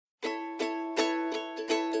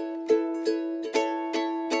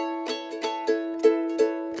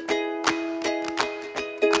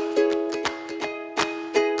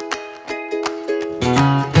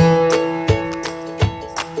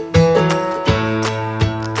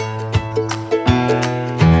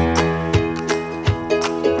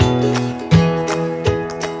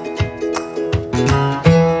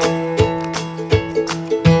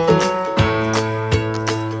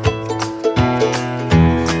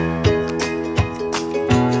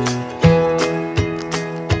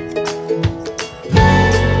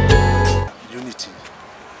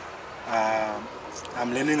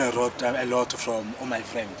lot from all my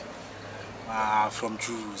friends from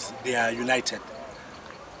Jews. They are united.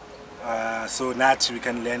 So that we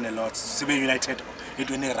can learn a lot. To be united, it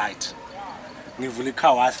will be right. Ngivula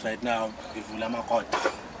ikhawas right now, ngivula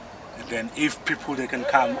amakoti. And then if people they can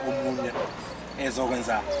come omunye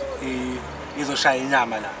ezokwenza izoshaya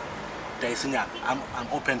inyama la. I'm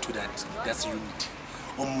open to that. That's unity.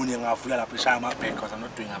 Omunye ngavula lapho ishaya amabhek because I'm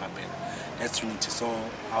not doing amabhek. That's unity. So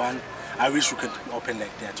I wish we could be open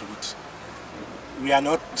like that. We are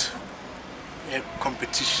not a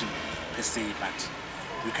competition per se, but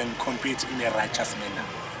we can compete in a righteous manner.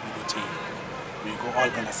 We're all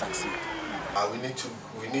gonna succeed. We need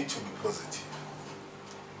to be positive.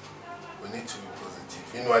 We need to be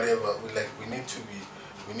positive in whatever we need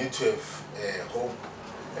to have hope,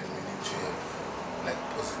 and we need to have like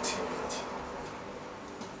positivity.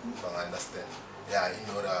 I understand. Yeah,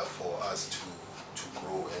 in order for us to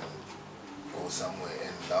grow and go somewhere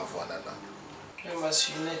and love one another. We must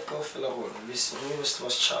unite. Koffie la rol. We must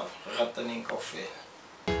was chap. Rataning koffie.